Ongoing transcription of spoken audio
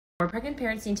More pregnant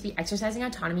parents seem to be exercising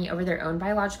autonomy over their own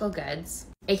biological goods,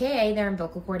 aka their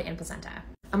umbilical cord and placenta.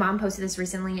 A mom posted this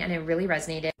recently and it really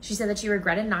resonated. She said that she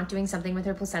regretted not doing something with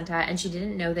her placenta and she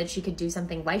didn't know that she could do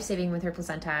something life-saving with her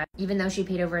placenta, even though she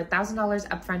paid over $1,000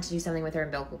 upfront to do something with her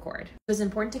umbilical cord. It was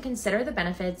important to consider the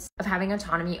benefits of having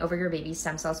autonomy over your baby's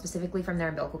stem cells, specifically from their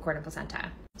umbilical cord and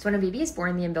placenta. So when a baby is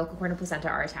born, the umbilical cord and placenta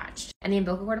are attached. And the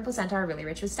umbilical cord and placenta are really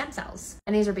rich with stem cells.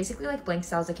 And these are basically like blank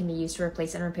cells that can be used to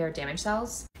replace and repair damaged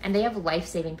cells. And they have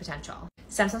life-saving potential.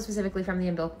 Stem cells specifically from the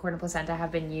umbilical cord and placenta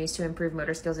have been used to improve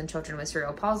motor skills in children with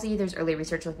cerebral palsy. There's early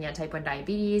research looking at type 1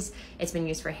 diabetes. It's been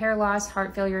used for hair loss,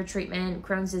 heart failure treatment,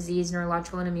 Crohn's disease,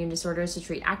 neurological and immune disorders, to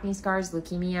treat acne scars,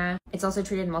 leukemia. It's also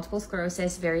treated multiple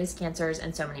sclerosis, various cancers,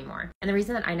 and so many more. And the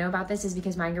reason that I know about this is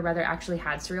because my younger brother actually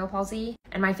had cerebral palsy,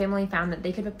 and my family found that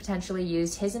they could have potentially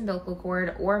used his umbilical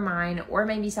cord or mine or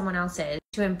maybe someone else's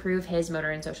to improve his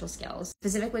motor and social skills.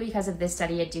 Specifically because of this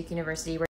study at Duke University where